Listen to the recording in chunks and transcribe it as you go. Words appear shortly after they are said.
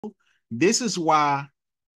This is why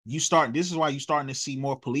this is why you're starting to see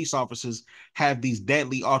more police officers have these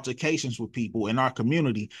deadly altercations with people in our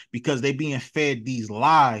community because they're being fed these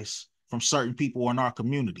lies from certain people in our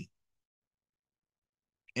community.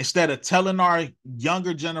 Instead of telling our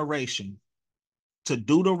younger generation to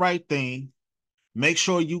do the right thing, make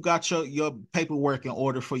sure you got your paperwork in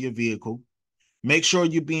order for your vehicle, make sure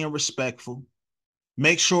you're being respectful,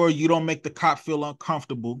 make sure you don't make the cop feel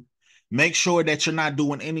uncomfortable, make sure that you're not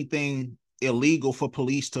doing anything illegal for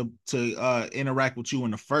police to interact with you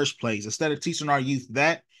in the first place. Instead of teaching our youth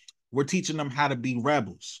that, we're teaching them how to be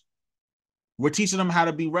rebels. We're teaching them how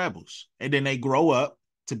to be rebels. And then they grow up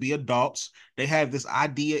to be adults. They have this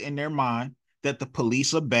idea in their mind that the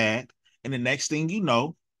police are bad. And the next thing you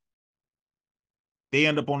know, they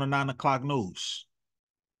end up on the 9 o'clock news.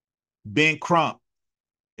 Ben Crump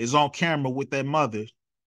is on camera with their mother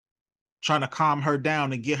trying to calm her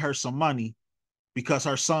down and get her some money because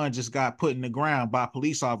her son just got put in the ground by a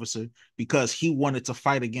police officer because he wanted to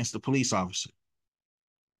fight against the police officer.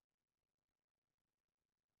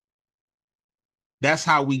 That's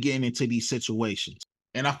how we get into these situations.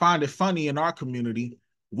 And I find it funny in our community,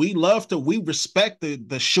 we respect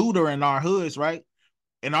the shooter in our hoods, right?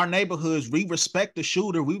 In our neighborhoods, we respect the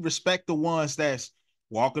shooter. We respect the ones that's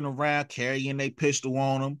walking around carrying their pistol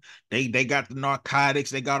on them. They got the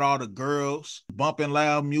narcotics. They got all the girls bumping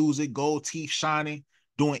loud music, gold teeth shining,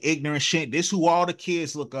 doing ignorant shit. This who all the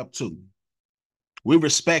kids look up to. We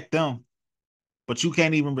respect them, but you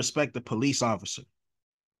can't even respect the police officer.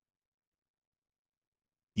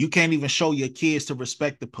 You can't even show your kids to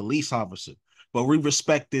respect the police officer, but we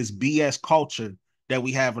respect this BS culture that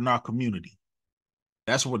we have in our community.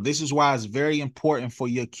 This is why it's very important for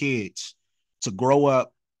your kids to grow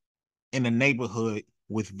up in a neighborhood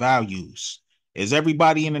with values. Is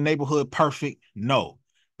everybody in the neighborhood perfect? No.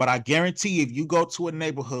 But I guarantee if you go to a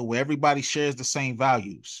neighborhood where everybody shares the same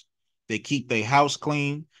values, they keep their house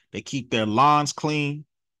clean, they keep their lawns clean,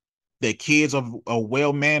 their kids are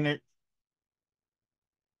well mannered,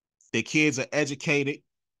 their kids are educated,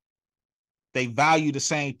 they value the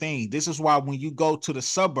same thing. This is why when you go to the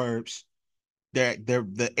suburbs,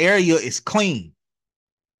 the area is clean.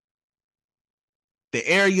 The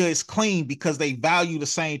area is clean because they value the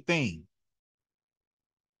same thing.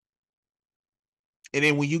 And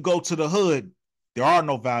then when you go to the hood, there are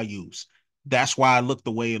no values. That's why it looked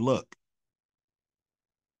the way it looked.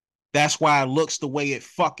 That's why it looks the way it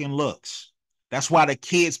fucking looks. That's why the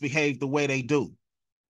kids behave the way they do.